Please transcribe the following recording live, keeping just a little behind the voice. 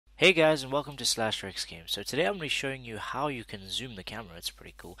Hey guys, and welcome to Rex Games. So today I'm going to be showing you how you can zoom the camera. It's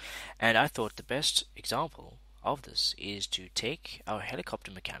pretty cool. And I thought the best example of this is to take our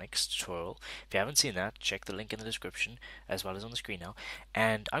helicopter mechanics tutorial. If you haven't seen that, check the link in the description as well as on the screen now.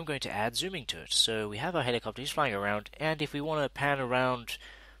 And I'm going to add zooming to it. So we have our helicopter, he's flying around, and if we want to pan around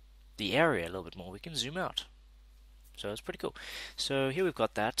the area a little bit more, we can zoom out. So it's pretty cool. So here we've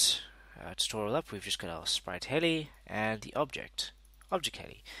got that tutorial up. We've just got our sprite heli and the object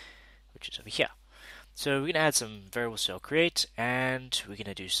heli, which is over here. So we're going to add some variables to our create, and we're going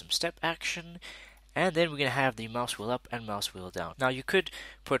to do some step action, and then we're going to have the mouse wheel up and mouse wheel down. Now you could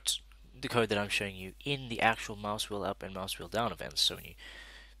put the code that I'm showing you in the actual mouse wheel up and mouse wheel down events. So when you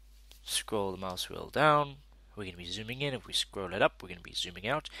scroll the mouse wheel down, we're going to be zooming in. If we scroll it up, we're going to be zooming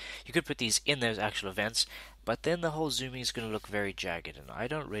out. You could put these in those actual events, but then the whole zooming is going to look very jagged, and I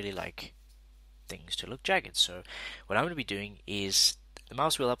don't really like things to look jagged. So what I'm going to be doing is the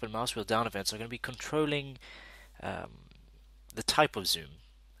mouse wheel up and mouse wheel down events are going to be controlling the type of zoom,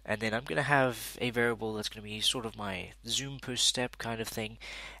 and then I'm going to have a variable that's going to be sort of my zoom per step kind of thing,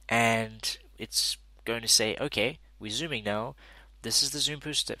 and it's going to say, okay, we're zooming now, this is the zoom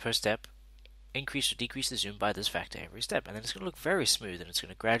per step, increase or decrease the zoom by this factor every step, and then it's going to look very smooth, and it's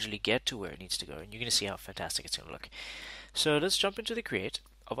going to gradually get to where it needs to go, and you're going to see how fantastic it's going to look. So let's jump into the create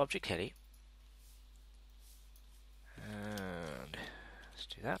of object heli, and let's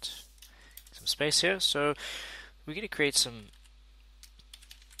do that. Some space here. So we're going to create some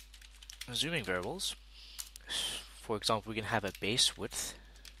zooming variables. For example, we're going to have a base width.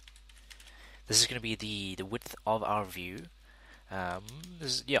 This is going to be the width of our view.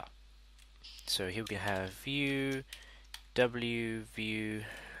 So here we're going to have view, W, view,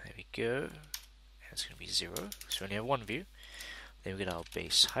 there we go. And it's going to be 0, so we only have one view. Then we get our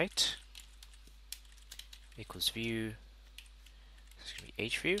base height equals view. This is going to be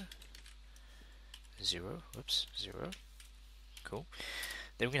h view. 0, whoops, 0. Cool.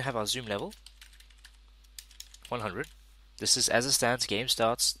 Then we're going to have our zoom level, 100. This is as it stands, game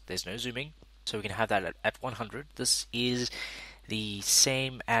starts, there's no zooming, so we're going to have that at 100. This is the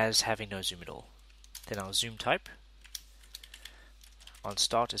same as having no zoom at all. Then our zoom type on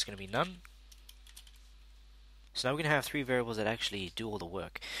start is going to be none. So now we're going to have three variables that actually do all the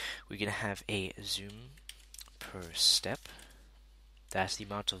work. We're going to have a zoom per step. That's the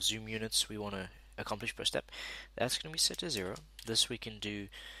amount of zoom units we want to accomplish per step. That's going to be set to 0. This we can do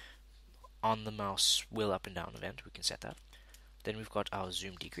on the mouse wheel up and down event. We can set that. Then we've got our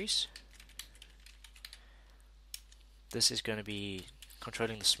zoom decrease. This is going to be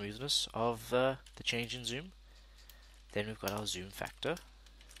controlling the smoothness of the change in zoom. Then we've got our zoom factor.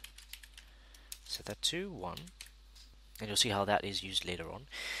 Set that to 1. And you'll see how that is used later on.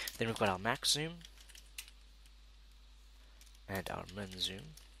 Then we've got our max zoom and our min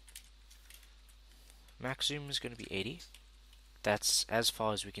zoom. Max zoom is going to be 80. That's as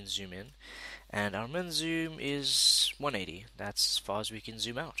far as we can zoom in. And our min zoom is 180. That's as far as we can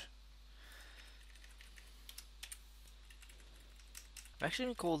zoom out. I'm actually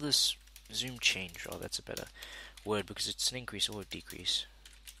going to call this zoom change. Oh, that's a better word because it's an increase or a decrease.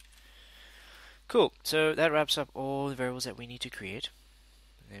 Cool. So that wraps up all the variables that we need to create.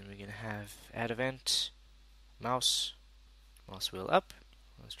 And then we're going to have add event, mouse wheel up.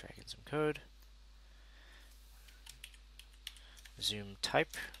 Let's drag in some code. Zoom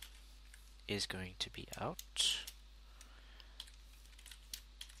type is going to be out.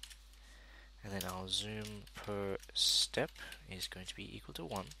 And then our zoom per step is going to be equal to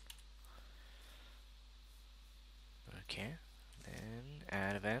 1. Okay, then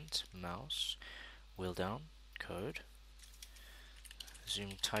add event, mouse, wheel down, code,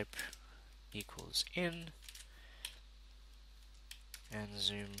 zoom type equals in, and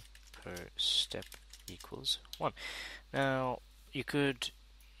zoom per step equals 1. Now, you could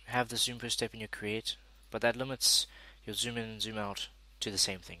have the zoom per step in your create, but that limits your zoom in and zoom out to the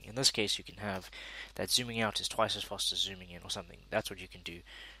same thing. In this case, you can have that zooming out is twice as fast as zooming in or something. That's what you can do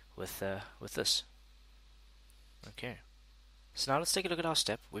with this. Okay. So now let's take a look at our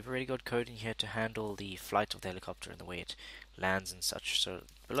step. We've already got code in here to handle the flight of the helicopter and the way it lands and such. So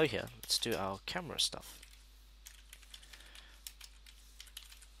below here, let's do our camera stuff.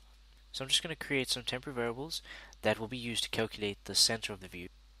 So I'm just going to create some temporary variables that will be used to calculate the center of the view.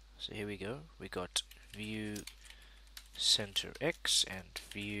 So here we go. We got view center X and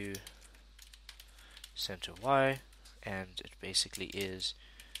view center Y, and it basically is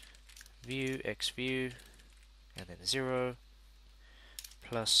view X view and then 0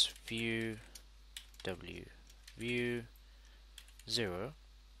 plus view W view 0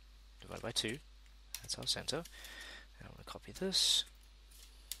 divided by 2. That's our center. And I'm going to copy this,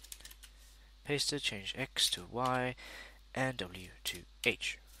 paste it, change X to Y, and W to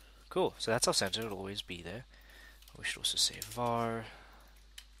H. Cool, so that's our center, it'll always be there. We should also say var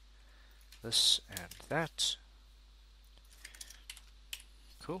this and that.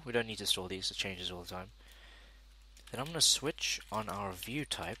 Cool, we don't need to store these, it changes all the time. Then I'm going to switch on our view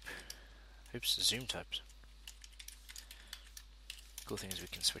type, zoom types. Cool thing is we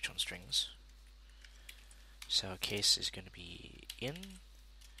can switch on strings. So our case is going to be in,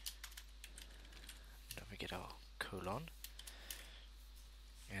 don't forget our colon,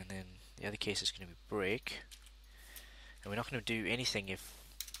 and then the other case is going to be break, and we're not going to do anything if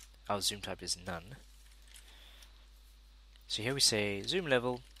our zoom type is none. So here we say zoom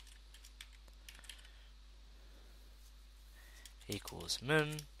level equals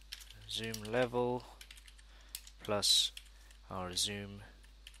min zoom level plus our zoom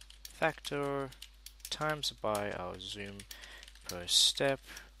factor times by our zoom per step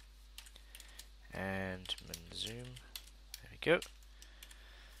and min zoom. There we go.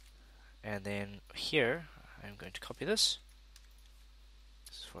 And then here I'm going to copy this.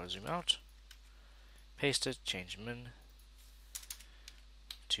 This is for our zoom out. Paste it, change min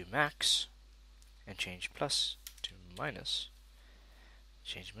to max, and change plus to minus.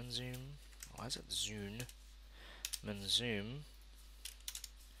 Change min zoom. Why is it zoom? Min zoom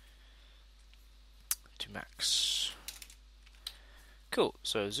to max. Cool.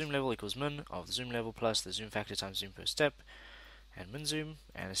 So zoom level equals min of the zoom level plus the zoom factor times zoom per step, and min zoom,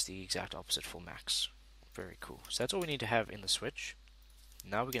 and it's the exact opposite for max. Very cool. So that's all we need to have in the switch.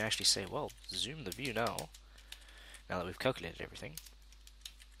 Now we can actually say, well, zoom the view now that we've calculated everything.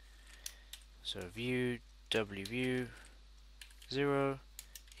 So view w view 0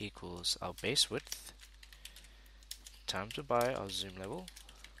 equals our base width times by our zoom level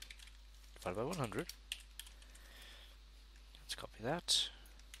divided by 100. Let's copy that,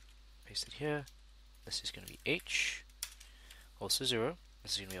 paste it here. This is going to be h, also 0.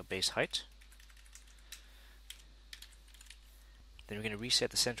 This is going to be our base height. Then we're going to reset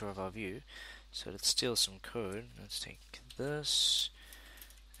the center of our view. So let's steal some code. Let's take this,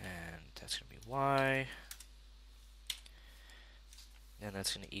 and that's going to be y, and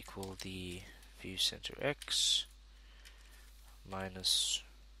that's going to equal the view center x minus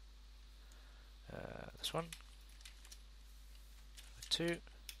this one, 2,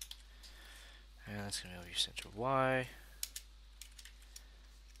 and that's going to be our view center y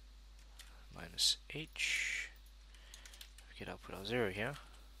minus h. I'll put our 0 here,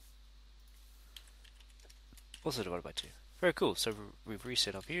 also divided by 2. Very cool. So we've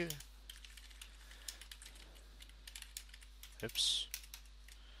reset our view. Oops.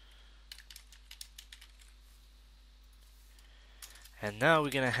 And now we're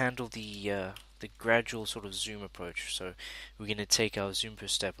going to handle the gradual sort of zoom approach. So we're going to take our zoom per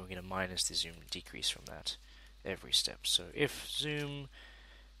step and we're going to minus the zoom decrease from that every step. So if zoom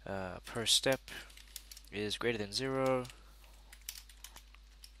per step is greater than 0,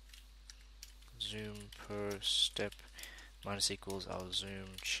 zoom per step minus equals our zoom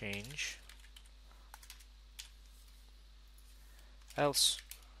change, else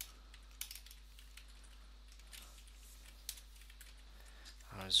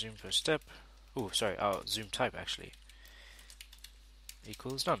our zoom per step, our zoom type actually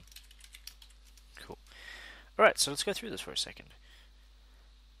equals none. Cool. Alright, so let's go through this for a second.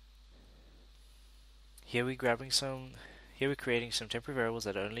 Here we're creating some temporary variables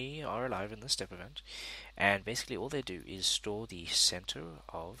that only are alive in the step event, and basically all they do is store the center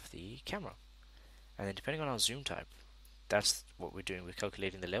of the camera. And then depending on our zoom type, that's what we're doing. We're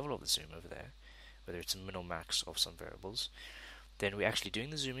calculating the level of the zoom over there, whether it's a min or max of some variables. Then we're actually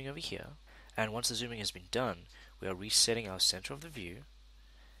doing the zooming over here, and once the zooming has been done, we are resetting our center of the view,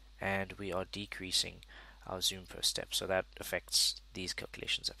 and we are decreasing our zoom per step. So that affects these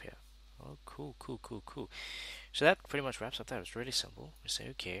calculations up here. Oh, cool. So that pretty much wraps up that. It's really simple. We say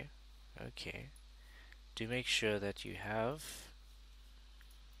okay. Do make sure that you have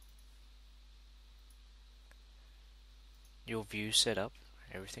your view set up.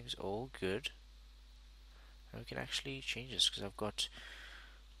 Everything's all good. And we can actually change this because I've got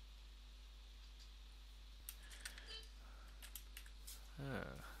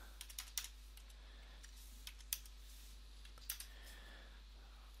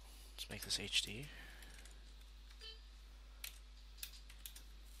let's make this HD.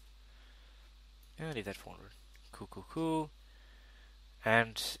 And leave that 400. Cool.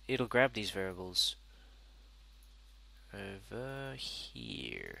 And it'll grab these variables over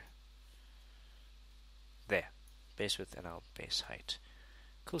here. There. Base width and our base height.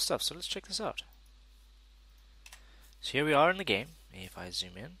 Cool stuff. So let's check this out. So here we are in the game. If I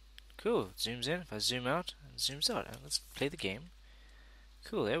zoom in, Cool. It zooms in. If I zoom out, it zooms out. And let's play the game.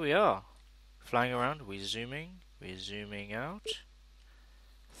 Cool. There we are. Flying around. We're zooming. We're zooming out.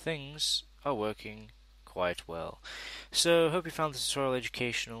 Things are working quite well. So, hope you found this tutorial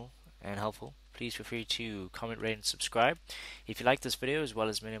educational and helpful. Please feel free to comment, rate, and subscribe. If you like this video as well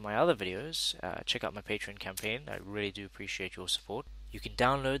as many of my other videos, check out my Patreon campaign. I really do appreciate your support. You can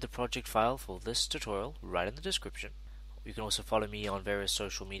download the project file for this tutorial right in the description. You can also follow me on various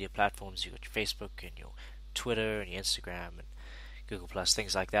social media platforms. You got your Facebook and your Twitter and your Instagram and Google Plus,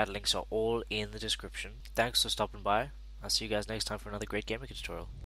 things like that. Links are all in the description. Thanks for stopping by. I'll see you guys next time for another great GameMaker tutorial.